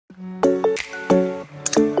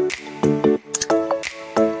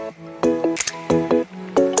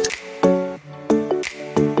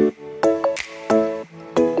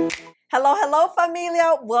Hello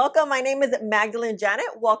familia, welcome. My name is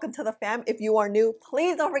MagdalineJanet. Welcome to the fam. If you are new,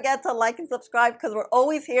 please don't forget to like and subscribe because we're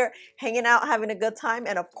always here hanging out, having a good time.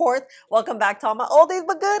 And of course, welcome back to all my oldies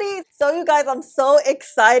but goodies. So you guys, I'm so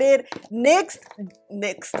excited. NYX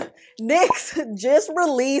just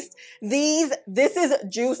released these This Is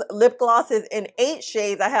Juice lip glosses in 8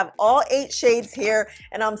 shades. I have all 8 shades here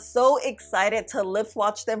and I'm so excited to lip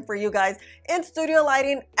swatch them for you guys in studio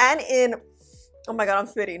lighting and in, oh my god, I'm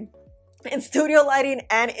spitting. In studio lighting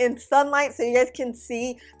and in sunlight so you guys can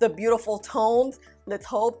see the beautiful tones. Let's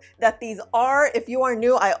hope that these are, if you are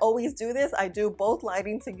new, I always do this. I do both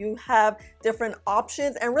lighting so you have different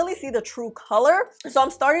options and really see the true color. So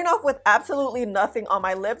I'm starting off with absolutely nothing on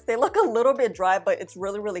my lips. They look a little bit dry, but it's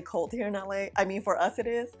really cold here in LA. I mean, for us it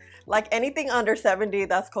is. Like anything under 70,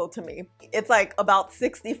 that's cold to me. It's like about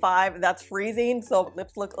 65, that's freezing. So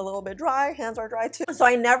lips look a little bit dry, hands are dry too. So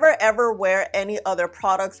I never ever wear any other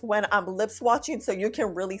products when I'm lip swatching so you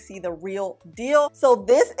can really see the real deal. So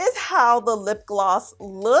this is how the lip gloss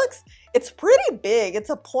looks. It's pretty big. It's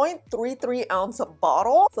a 0.33 ounce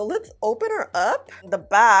bottle. So let's open her up. The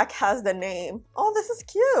back has the name. Oh, this is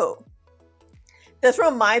cute. This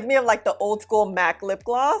reminds me of like the old school MAC lip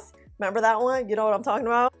gloss. Remember that one? You know what I'm talking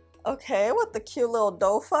about? Okay, with the cute little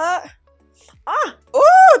doe foot. Ah,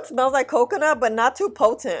 ooh, it smells like coconut, but not too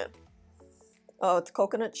potent. Oh, it's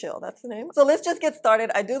Coconut Chil, that's the name. So let's just get started.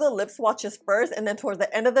 I do the lip swatches first, and then towards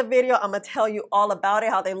the end of the video, I'm gonna tell you all about it,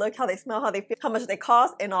 how they look, how they smell, how they feel, how much they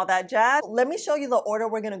cost, and all that jazz. Let me show you the order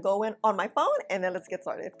we're gonna go in on my phone, and then let's get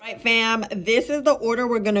started. All right, fam, this is the order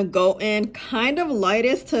we're gonna go in, kind of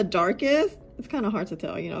lightest to darkest. It's kind of hard to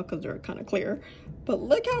tell, you know, because they're kind of clear. But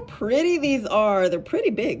look how pretty these are. They're pretty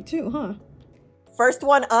big too, huh? First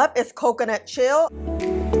one up is Coconut Chil.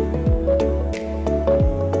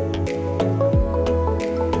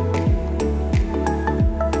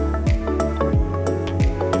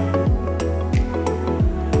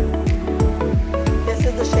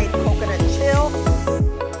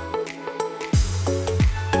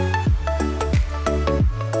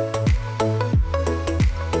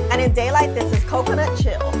 In daylight, this is Coconut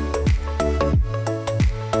Chil.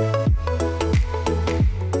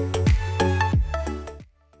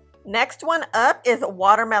 Next one up is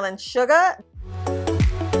Watermelon Suga.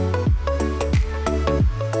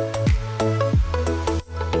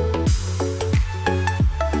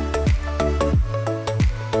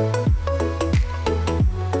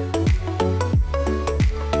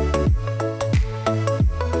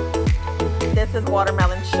 This is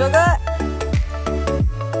Watermelon Suga.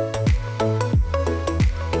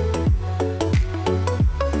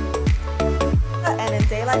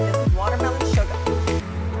 Daylight, this is Watermelon Suga.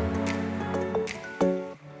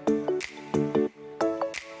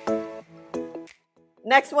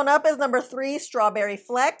 Next one up is number 3, Strawberry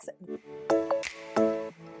Flex.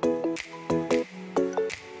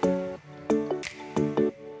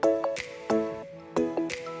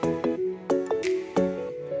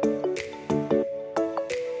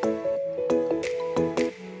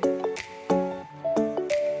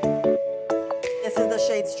 This is the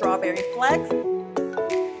shade Strawberry Flex.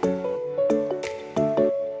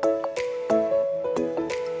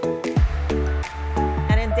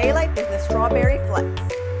 Daylight is the Strawberry Flex.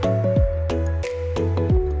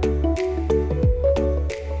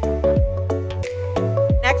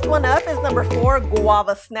 Next one up is number 4,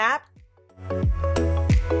 Guava Snap.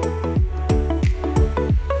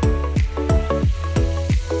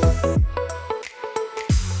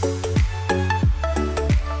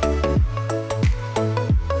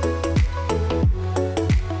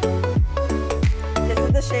 This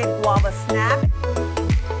is the shade Guava Snap.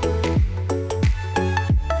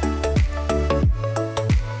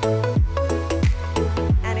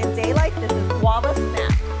 Guava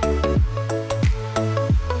Snap.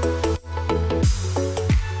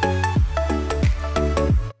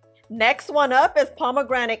 Next one up is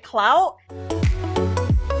Pomegranate Clout.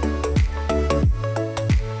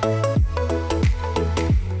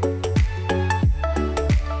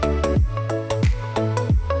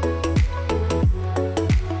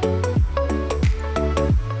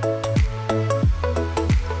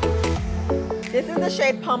 This is the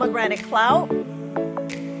shade Pomegranate Clout.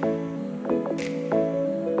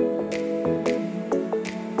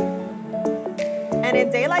 And in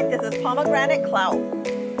daylight, this is Pomegranate Clout.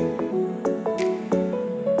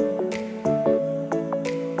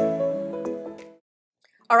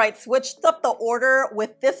 All right, switched up the order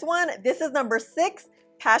with this one. This is number 6,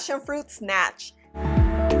 Passionfruit Snatch.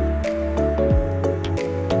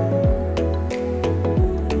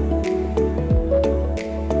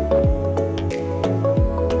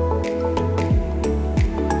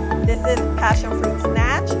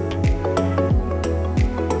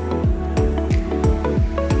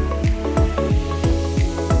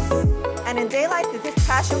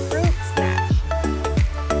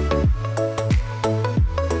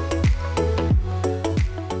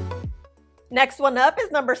 one up is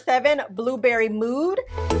number 7, Blueberry Mood.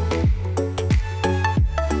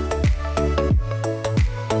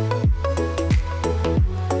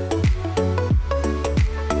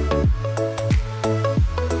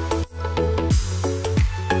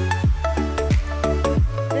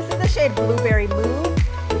 This is the shade Blueberry Mood.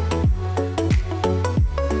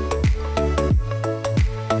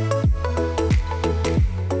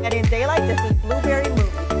 And in daylight, this is Blueberry Mood.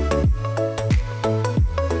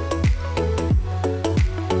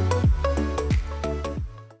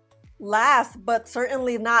 Last but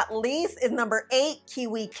certainly not least is number 8,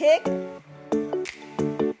 Kiwi Kick.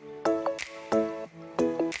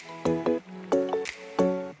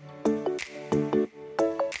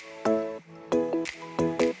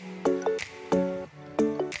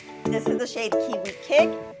 This is the shade Kiwi Kick.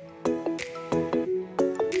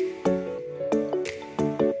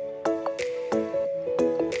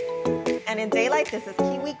 And in daylight, this is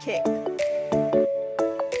Kiwi Kick.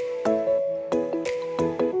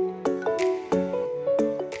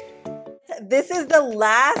 This is the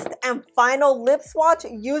last and final lip swatch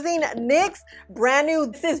using NYX brand new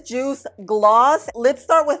This Is Juice Gloss. Let's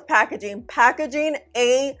start with packaging. Packaging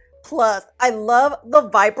A+. I love the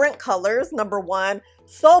vibrant colors, number 1.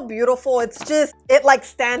 So beautiful. It's just, it like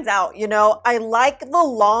stands out, you know. I like the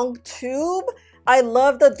long tube. I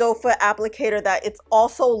love the doe foot applicator that it's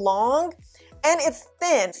also long. And it's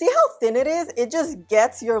thin. See how thin it is? It just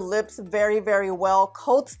gets your lips very, very well,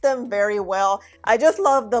 coats them very well. I just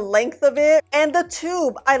love the length of it. And the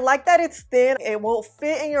tube, I like that it's thin. It will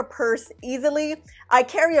fit in your purse easily. I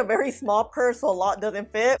carry a very small purse, so a lot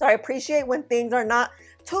doesn't fit. So I appreciate when things are not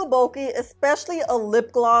too bulky, especially a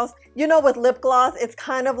lip gloss. You know, with lip gloss, it's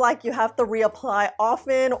kind of like you have to reapply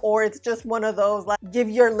often, or it's just one of those like give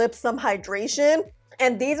your lips some hydration.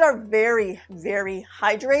 And these are very, very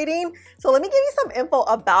hydrating. So let me give you some info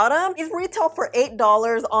about them. These retail for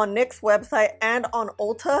 $8 on NYX website and on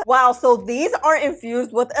Ulta. Wow, so these are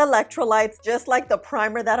infused with electrolytes, just like the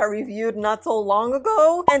primer that I reviewed not so long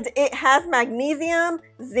ago. And it has magnesium,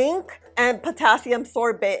 zinc, and potassium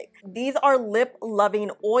sorbate. These are lip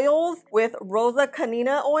loving oils with rosa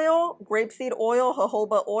canina oil, grapeseed oil,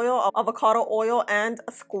 jojoba oil, avocado oil, and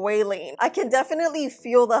squalane. I can definitely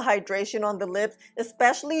feel the hydration on the lips,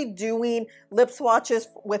 especially doing lip swatches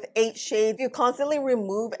with 8 shades. If you constantly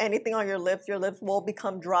remove anything on your lips will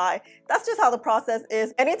become dry. That's just how the process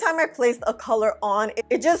is. Anytime I placed a color on,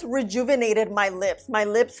 it just rejuvenated my lips. My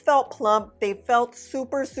lips felt plump. They felt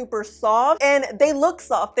super, super soft, and they look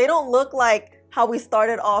soft. They don't look like how we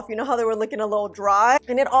started off, you know, how they were looking a little dry.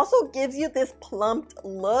 And it also gives you this plumped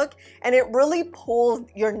look, and it really pulls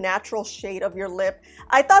your natural shade of your lip.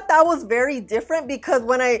 I thought that was very different because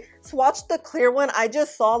when I swatched the clear one, I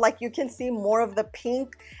just saw like you can see more of the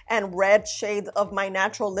pink and red shades of my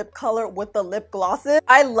natural lip color with the lip glosses.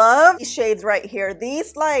 I love these shades right here.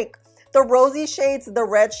 These like the rosy shades, the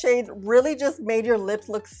red shades really just made your lips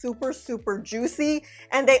look super, super juicy.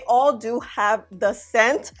 And they all do have the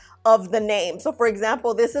scent of the name. So for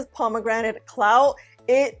example, this is Pomegranate Clout.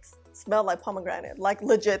 It smell like pomegranate, like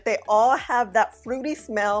legit. They all have that fruity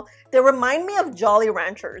smell. They remind me of Jolly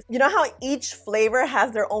Ranchers. You know how each flavor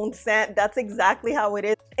has their own scent? That's exactly how it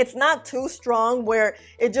is. It's not too strong where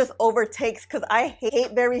it just overtakes, because I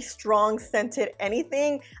hate very strong scented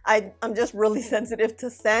anything. I'm just really sensitive to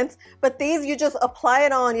scents. But these, you just apply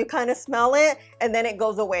it on, you kind of smell it, and then it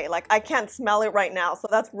goes away. Like I can't smell it right now. So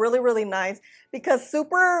that's really, really nice, because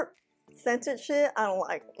super scented shit I don't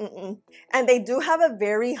like. And they do have a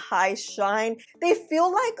very high shine. They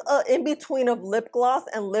feel like a in-between of lip gloss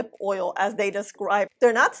and lip oil, as they describe.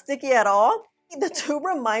 They're not sticky at all. The tube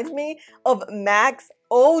reminds me of MAC's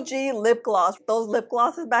OG lip gloss. Those lip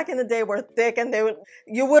glosses back in the day were thick, and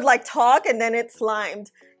you would like talk and then it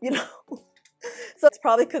slimed, you know. So it's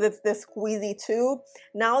probably because it's this squeezy tube.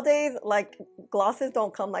 Nowadays, like glosses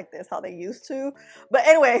don't come like this how they used to. But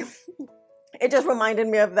anyway, it just reminded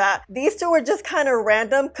me of that. These two are just kind of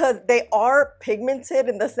random because they are pigmented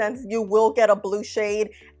in the sense you will get a blue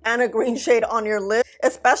shade and a green shade on your lip.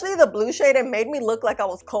 Especially the blue shade, it made me look like I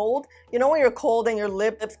was cold. You know when you're cold and your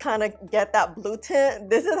lips kind of get that blue tint?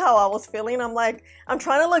 This is how I was feeling. I'm like, I'm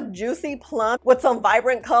trying to look juicy, plump with some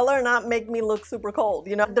vibrant color, not make me look super cold,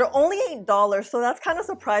 you know? They're only $8, so that's kind of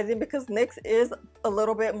surprising because NYX is a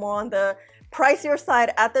little bit more on the pricier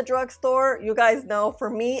side at the drugstore. You guys know, for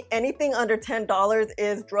me, anything under $10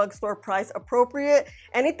 is drugstore price appropriate.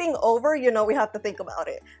 Anything over, you know, we have to think about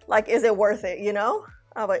it. Like, is it worth it, you know?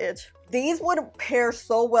 I have an itch. These would pair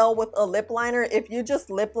so well with a lip liner if you just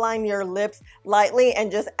lip line your lips lightly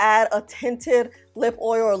and just add a tinted lip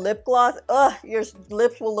oil or lip gloss. Your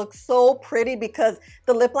lips will look so pretty because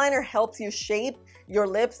the lip liner helps you shape your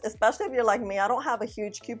lips, especially if you're like me. I don't have a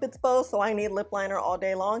huge cupid's bow, so I need lip liner all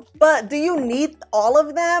day long. But do you need all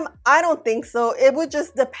of them? I don't think so. It would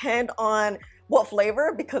just depend on what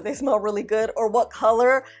flavor, because they smell really good, or what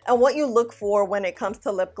color, and what you look for when it comes to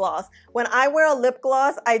lip gloss. When I wear a lip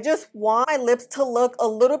gloss, I just want my lips to look a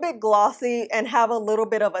little bit glossy and have a little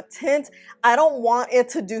bit of a tint. I don't want it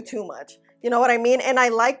to do too much. You know what I mean? And I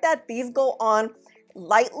like that these go on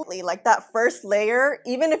lightly, like that first layer.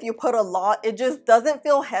 Even if you put a lot, it just doesn't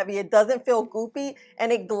feel heavy, it doesn't feel goopy,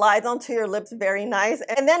 and it glides onto your lips very nice.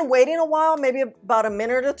 And then waiting a while, maybe about a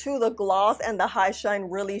minute or two, the gloss and the high shine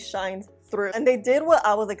really shines through. And they did what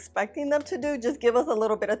I was expecting them to do, just give us a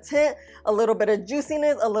little bit of tint, a little bit of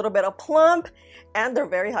juiciness, a little bit of plump, and they're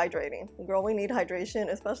very hydrating. Girl, we need hydration,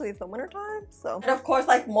 especially it's the winter time. So, and of course,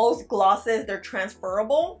 like most glosses, they're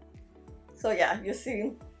transferable. So yeah, you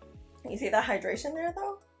see that hydration there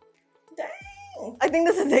though? Dang. I think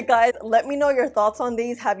this is it, guys. Let me know your thoughts on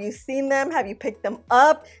these. Have you seen them? Have you picked them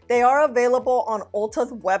up? They are available on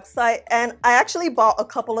Ulta's website, and I actually bought a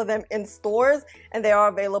couple of them in stores, and they are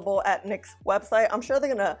available at NYX website. I'm sure they're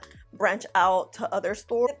gonna branch out to other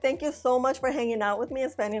stores. Thank you so much for hanging out with me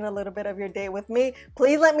and spending a little bit of your day with me.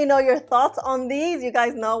 Please let me know your thoughts on these. You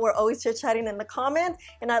guys know we're always chit-chatting in the comments,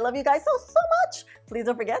 and I love you guys so much. Please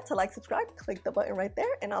don't forget to like, subscribe, click the button right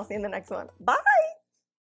there, and I'll see you in the next one. Bye.